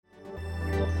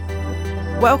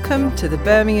Welcome to the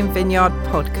Birmingham Vineyard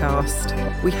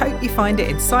podcast. We hope you find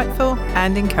it insightful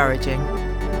and encouraging.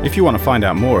 If you want to find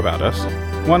out more about us,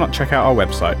 why not check out our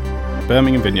website,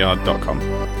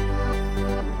 birminghamvineyard.com.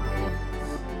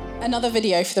 Another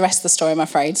video for the rest of the story, I'm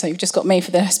afraid. So you've just got me for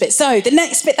the next bit. So the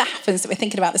next bit that happens that we're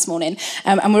thinking about this morning,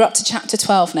 and we're up to chapter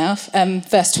 12 now,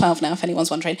 verse 12 now, if anyone's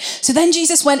wondering. So then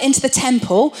Jesus went into the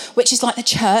temple, which is like the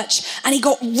church, and he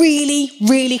got really,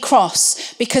 really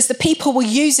cross because the people were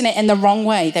using it in the wrong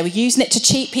way. They were using it to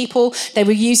cheat people. They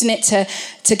were using it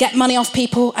to get money off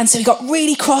people. And so he got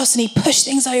really cross and he pushed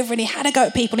things over and he had a go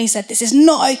at people and he said, this is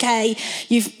not okay.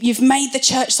 You've made the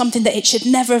church something that it should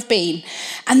never have been.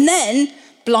 And then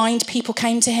blind people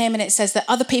came to him, and it says that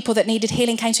other people that needed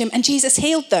healing came to him, and Jesus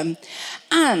healed them.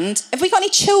 And have we got any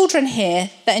children here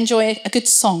that enjoy a good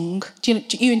song? Do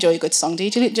you enjoy a good song? Do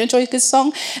you enjoy a good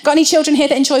song? Got any children here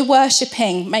that enjoy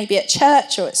worshipping, maybe at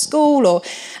church or at school or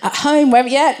at home, wherever?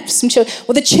 Yeah, some children.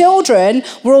 Well, the children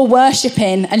were all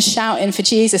worshipping and shouting for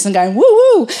Jesus and going, woo,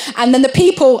 woo. And then the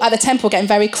people at the temple getting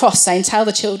very cross, saying, tell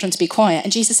the children to be quiet.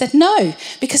 And Jesus said, no,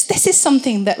 because this is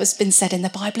something that was been said in the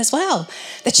Bible as well.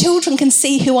 The children can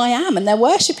see who I am and they're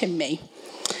worshipping me.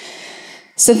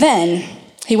 So then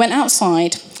he went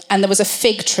outside and there was a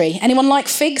fig tree. Anyone like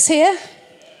figs here?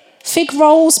 Fig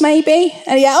rolls maybe?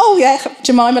 And yeah,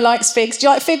 Jemima likes figs. Do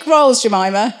you like fig rolls,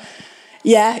 Jemima?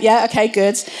 Yeah, okay,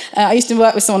 good. I used to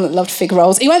work with someone that loved fig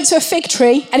rolls. He went to a fig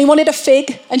tree and he wanted a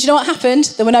fig. And do you know what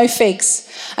happened? There were no figs.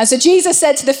 And so Jesus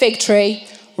said to the fig tree,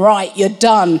 right, you're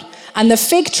done. And the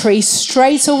fig tree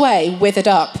straight away withered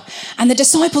up. And the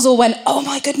disciples all went, oh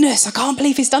my goodness, I can't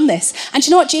believe he's done this. And do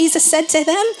you know what Jesus said to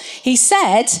them? He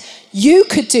said, you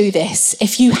could do this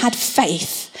if you had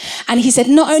faith. And he said,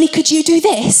 not only could you do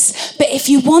this, but if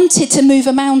you wanted to move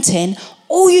a mountain,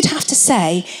 all you'd have to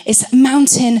say is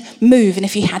mountain move. And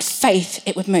if you had faith,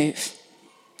 it would move.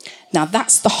 Now,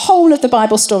 that's the whole of the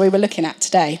Bible story we're looking at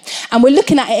today. And we're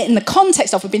looking at it in the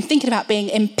context of, we've been thinking about being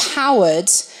empowered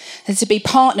and to be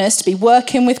partners, to be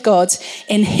working with God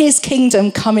in his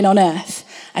kingdom coming on earth.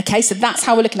 Okay, so that's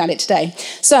how we're looking at it today.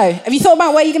 So, have you thought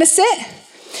about where you're going to sit?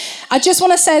 I just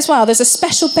want to say as well, there's a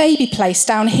special baby place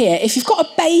down here. If you've got a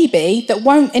baby that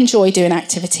won't enjoy doing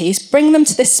activities, bring them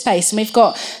to this space. And we've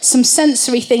got some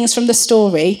sensory things from the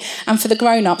story. And for the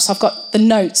grown-ups, I've got the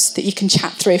notes that you can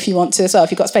chat through if you want to as well,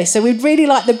 if you've got space. So we'd really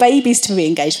like the babies to be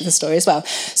engaged with the story as well.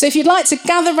 So if you'd like to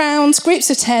gather round, groups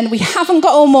of 10, we haven't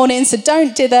got all morning, so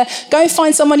don't dither. Go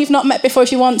find someone you've not met before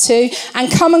if you want to. And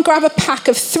come and grab a pack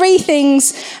of 3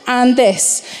 things and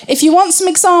this. If you want some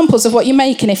examples of what you're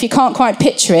making, if you can't quite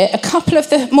picture it, a couple of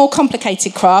the more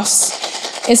complicated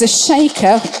crafts is a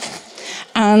shaker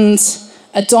and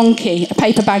a donkey, a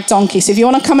paper bag donkey. So if you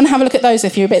want to come and have a look at those,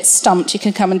 if you're a bit stumped, you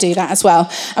can come and do that as well.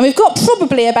 And we've got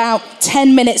probably about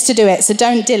 10 minutes to do it, so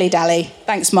don't dilly-dally.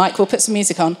 Thanks, Mike. We'll put some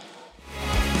music on.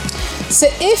 So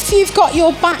if you've got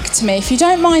your back to me, if you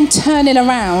don't mind turning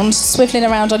around, swiveling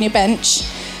around on your bench,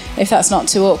 if that's not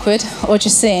too awkward, or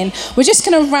just seeing, we're just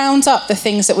going to round up the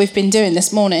things that we've been doing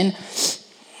this morning.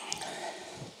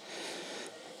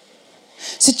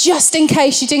 So just in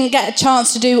case you didn't get a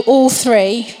chance to do all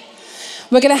 3,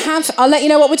 I'll let you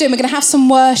know what we're doing. We're going to have some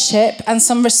worship and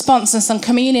some response and some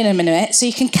communion in a minute. So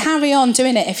you can carry on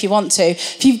doing it if you want to.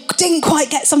 If you didn't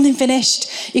quite get something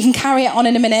finished, you can carry it on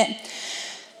in a minute.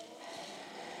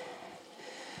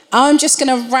 I'm just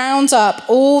going to round up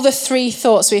all the 3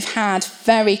 thoughts we've had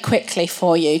very quickly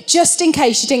for you. Just in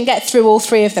case you didn't get through all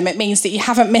 3 of them, it means that you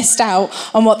haven't missed out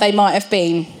on what they might have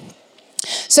been.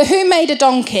 So who made a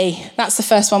donkey? That's the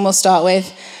first one we'll start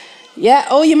with. Yeah,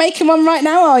 oh, you're making one right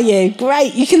now, are you?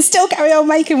 Great, you can still carry on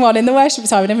making one in the worship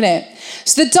time in a minute.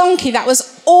 So the donkey, that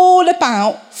was all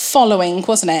about following,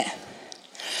 wasn't it?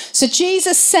 So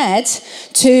Jesus said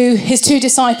to his 2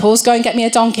 disciples, go and get me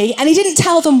a donkey. And he didn't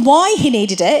tell them why he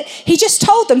needed it. He just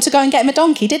told them to go and get him a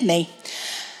donkey, didn't he?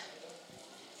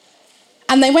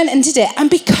 And they went and did it. And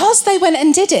because they went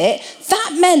and did it,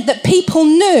 that meant that people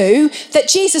knew that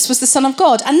Jesus was the Son of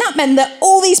God. And that meant that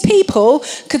all these people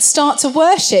could start to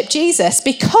worship Jesus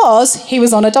because he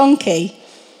was on a donkey.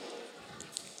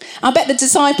 I bet the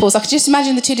disciples, I could just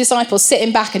imagine the 2 disciples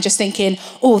sitting back and just thinking,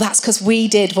 oh, that's because we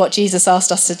did what Jesus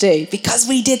asked us to do. Because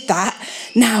we did that,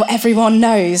 now everyone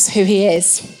knows who he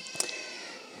is.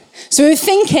 So we were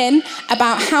thinking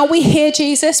about how we hear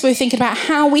Jesus. We were thinking about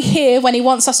how we hear when he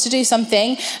wants us to do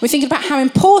something. We're thinking about how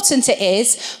important it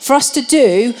is for us to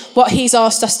do what he's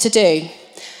asked us to do.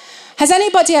 Has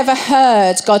anybody ever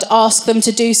heard God ask them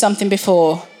to do something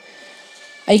before?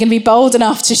 Are you going to be bold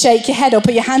enough to shake your head or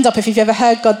put your hand up if you've ever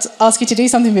heard God ask you to do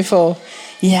something before?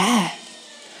 Yeah.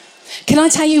 Can I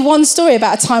tell you one story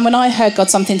about a time when I heard God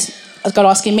God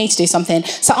asking me to do something.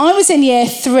 So I was in year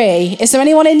 3. Is there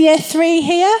anyone in year 3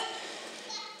 here?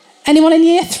 Anyone in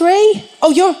year 3?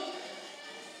 Oh, you're...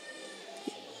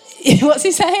 What's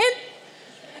he saying?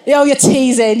 Oh, you're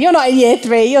teasing. You're not in year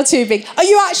 3. You're too big. Are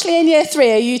you actually in year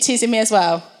 3? Are you teasing me as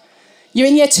well? You're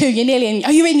in year 2. You're nearly in...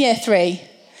 Are you in year 3?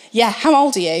 Yeah. How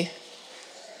old are you?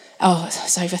 Oh,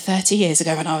 it's over 30 years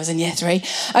ago when I was in year 3.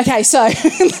 Okay, so...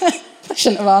 I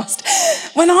shouldn't have asked.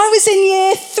 When I was in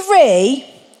year 3,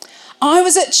 I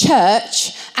was at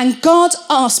church and God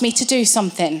asked me to do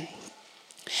something.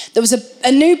 There was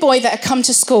a new boy that had come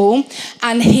to school,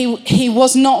 and he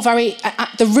was not very...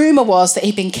 The rumour was that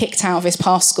he'd been kicked out of his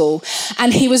past school,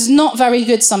 and he was not very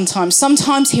good sometimes.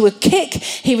 Sometimes he would kick,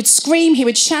 he would scream, he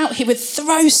would shout, he would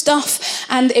throw stuff,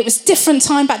 and it was different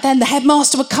time back then. The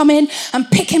headmaster would come in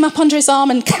and pick him up under his arm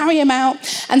and carry him out.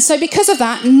 And so because of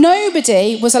that,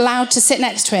 nobody was allowed to sit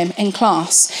next to him in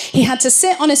class. He had to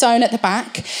sit on his own at the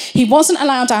back. He wasn't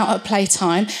allowed out at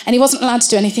playtime, and he wasn't allowed to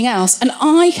do anything else. And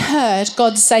I heard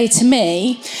God say to me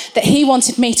that he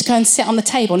wanted me to go and sit on the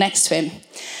table next to him.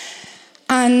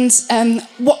 And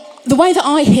the way that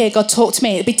I hear God talk to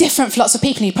me, it'd be different for lots of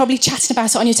people. You're probably chatting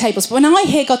about it on your tables. But when I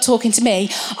hear God talking to me,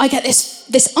 I get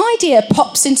this idea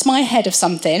pops into my head of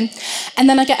something, and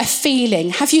then I get a feeling.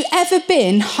 Have you ever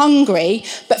been hungry,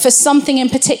 but for something in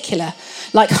particular?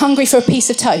 Like hungry for a piece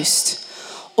of toast,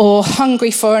 or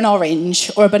hungry for an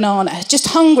orange or a banana? Just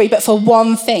hungry, but for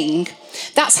one thing.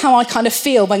 That's how I kind of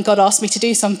feel when God asks me to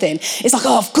do something. It's like,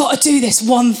 oh, I've got to do this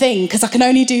one thing because I can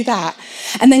only do that.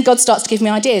 And then God starts to give me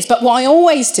ideas. But what I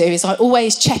always do is I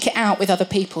always check it out with other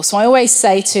people. So I always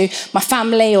say to my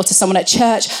family or to someone at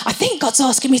church, I think God's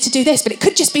asking me to do this, but it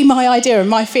could just be my idea and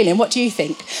my feeling. What do you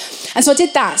think? And so I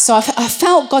did that. So I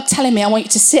felt God telling me, I want you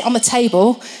to sit on the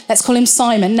table. Let's call him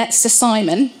Simon, next to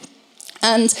Simon.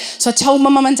 And so I told my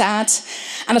mum and dad,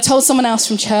 and I told someone else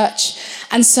from church.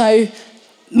 And so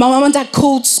my mum and dad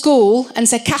called school and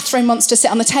said, Catherine wants to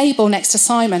sit on the table next to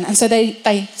Simon. And so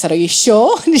they said, are you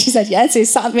sure? And she said, yes. So he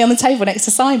sat me on the table next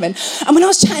to Simon. And when I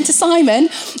was chatting to Simon,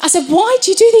 I said, why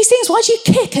do you do these things? Why do you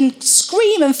kick and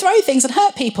scream and throw things and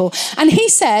hurt people? And he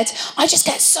said, I just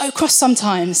get so cross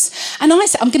sometimes. And I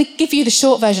said, I'm going to give you the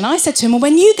short version. I said to him, well,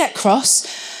 when you get cross,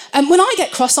 when I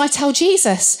get cross, I tell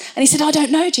Jesus. And he said, I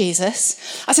don't know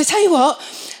Jesus. I said, tell you what,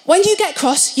 when you get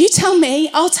cross, you tell me,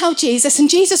 I'll tell Jesus, and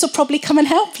Jesus will probably come and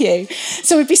help you.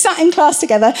 So we'd be sat in class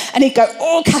together, and he'd go,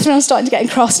 oh, Catherine, I'm starting to get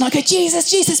cross. And I'd go,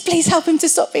 Jesus, please help him to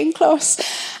stop being cross.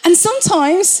 And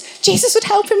sometimes Jesus would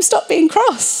help him stop being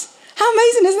cross. How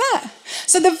amazing is that?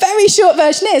 So the very short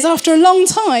version is, after a long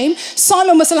time,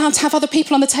 Simon was allowed to have other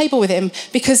people on the table with him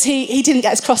because he didn't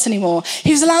get as cross anymore.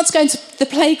 He was allowed to go into the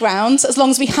playground as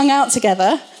long as we hung out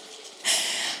together.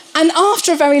 And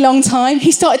after a very long time,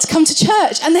 he started to come to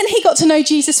church. And then he got to know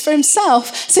Jesus for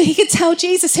himself. So he could tell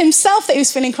Jesus himself that he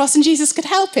was feeling cross and Jesus could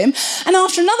help him. And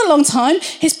after another long time,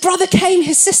 his brother came,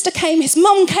 his sister came, his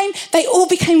mum came. They all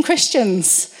became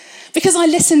Christians because I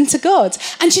listened to God.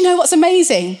 And you know what's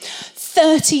amazing?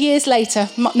 30 years later,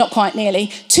 not quite nearly,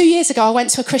 2 years ago, I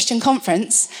went to a Christian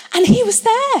conference and he was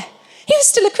there. He was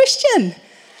still a Christian.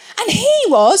 And he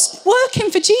was working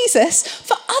for Jesus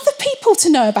for other people to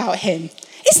know about him.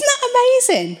 Isn't that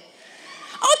amazing?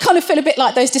 I kind of feel a bit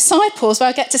like those disciples where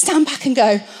I get to stand back and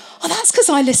go, oh, that's because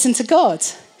I listen to God.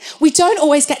 We don't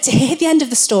always get to hear the end of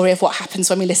the story of what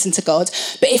happens when we listen to God.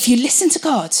 But if you listen to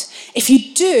God, if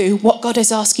you do what God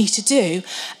is asking you to do,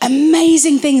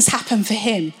 amazing things happen for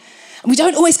him. And we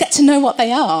don't always get to know what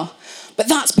they are. But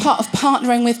that's part of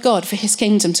partnering with God for his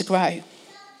kingdom to grow.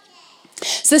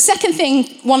 So the second thing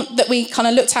that we kind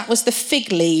of looked at was the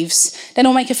fig leaves. Did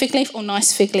anyone make a fig leaf? Oh,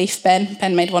 nice fig leaf, Ben.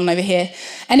 Ben made one over here.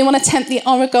 Anyone attempt the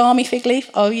origami fig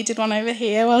leaf? Oh, you did one over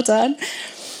here. Well done.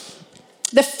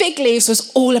 The fig leaves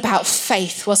was all about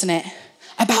faith, wasn't it?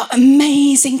 About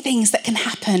amazing things that can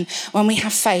happen when we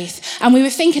have faith. And we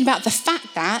were thinking about the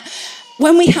fact that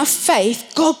when we have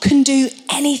faith, God can do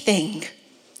anything.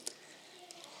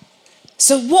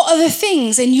 So what are the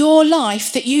things in your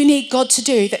life that you need God to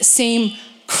do that seem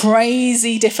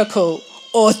crazy difficult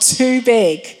or too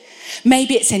big?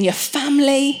 Maybe it's in your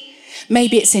family,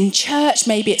 maybe it's in church,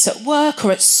 maybe it's at work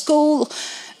or at school,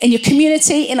 in your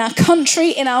community, in our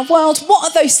country, in our world. What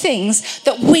are those things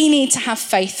that we need to have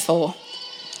faith for?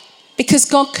 Because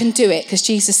God can do it, because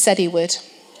Jesus said he would.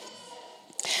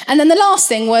 And then the last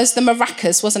thing was the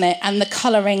maracas, wasn't it? And the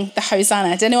colouring, the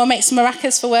Hosanna. Did anyone make some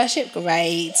maracas for worship?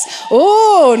 Great.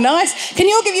 Oh, nice. Can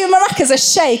you all give your maracas a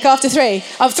shake after 3?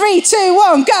 3, 2,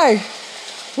 1, go.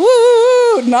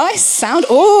 Woo, nice sound.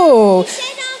 Oh.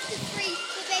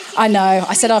 I know.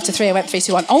 I said after 3, I went 3,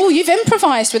 2, 1. Oh, you've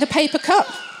improvised with a paper cup.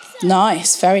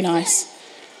 Nice, very nice.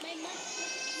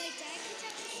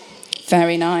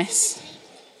 Very nice.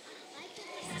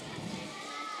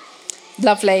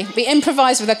 Lovely. We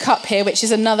improvise with a cup here, which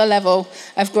is another level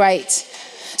of great.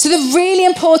 So the really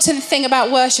important thing about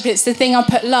worship, it's the thing I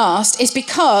put last, is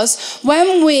because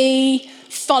when we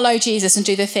follow Jesus and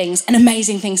do the things, and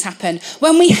amazing things happen.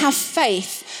 When we have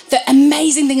faith that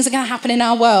amazing things are going to happen in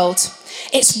our world,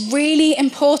 it's really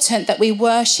important that we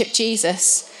worship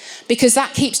Jesus, because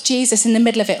that keeps Jesus in the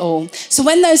middle of it all. So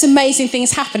when those amazing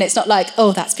things happen, it's not like,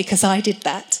 oh, that's because I did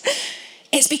that.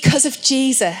 It's because of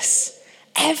Jesus.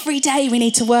 Every day we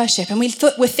need to worship, and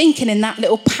we're thinking in that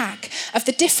little pack of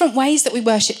the different ways that we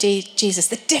worship Jesus,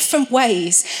 the different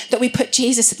ways that we put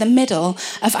Jesus in the middle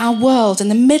of our world, in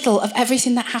the middle of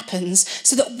everything that happens,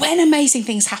 so that when amazing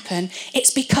things happen,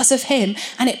 it's because of him,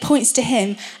 and it points to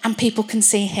him, and people can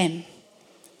see him.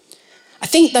 I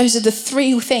think those are the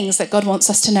three things that God wants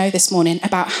us to know this morning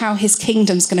about how his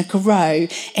kingdom's going to grow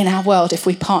in our world if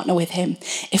we partner with him,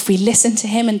 if we listen to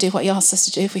him and do what he asks us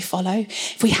to do, if we follow,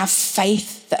 if we have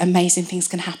faith that amazing things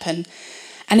can happen,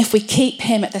 and if we keep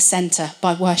him at the centre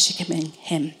by worshipping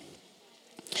him.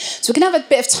 So we're going to have a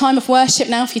bit of time of worship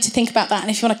now for you to think about that, and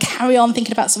if you want to carry on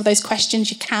thinking about some of those questions,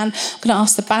 you can. I'm going to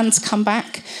ask the band to come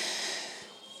back.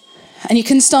 And you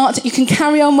can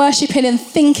carry on worshipping and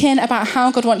thinking about how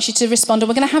God wants you to respond. And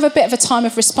we're going to have a bit of a time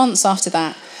of response after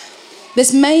that.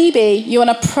 There's maybe you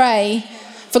want to pray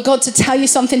for God to tell you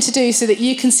something to do so that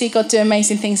you can see God do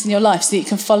amazing things in your life, so that you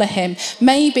can follow him.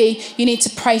 Maybe you need to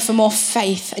pray for more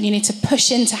faith, and you need to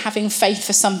push into having faith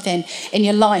for something in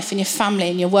your life, in your family,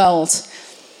 in your world.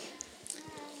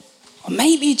 Or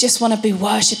maybe you just want to be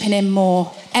worshipping him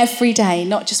more every day,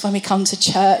 not just when we come to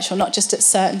church or not just at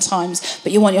certain times,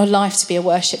 but you want your life to be a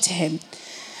worship to him.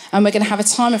 And we're going to have a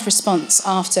time of response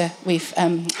after we've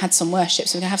had some worship.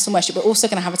 So we're going to have some worship. We're also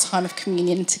going to have a time of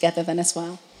communion together then as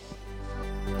well.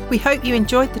 We hope you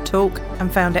enjoyed the talk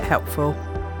and found it helpful.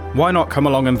 Why not come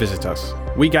along and visit us?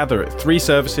 We gather at 3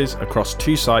 services across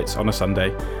 2 sites on a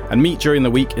Sunday and meet during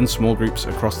the week in small groups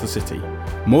across the city.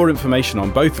 More information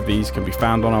on both of these can be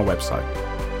found on our website.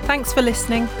 Thanks for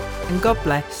listening, and God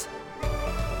bless.